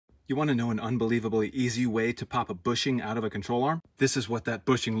You want to know an unbelievably easy way to pop a bushing out of a control arm? This is what that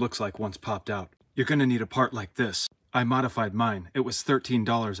bushing looks like once popped out. You're going to need a part like this. I modified mine. It was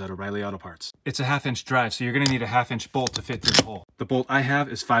 $13 at O'Reilly Auto Parts. It's a 1/2 inch drive, so you're going to need a 1/2 inch bolt to fit through the hole. The bolt I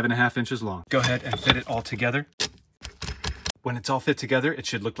have is 5.5 inches long. Go ahead and fit it all together. When it's all fit together, it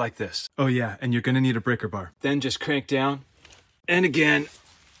should look like this. Oh yeah, and you're going to need a breaker bar. Then just crank down, and again,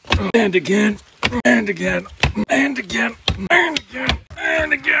 and again, and again, and again, and again, and again,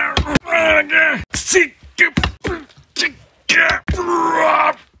 and again.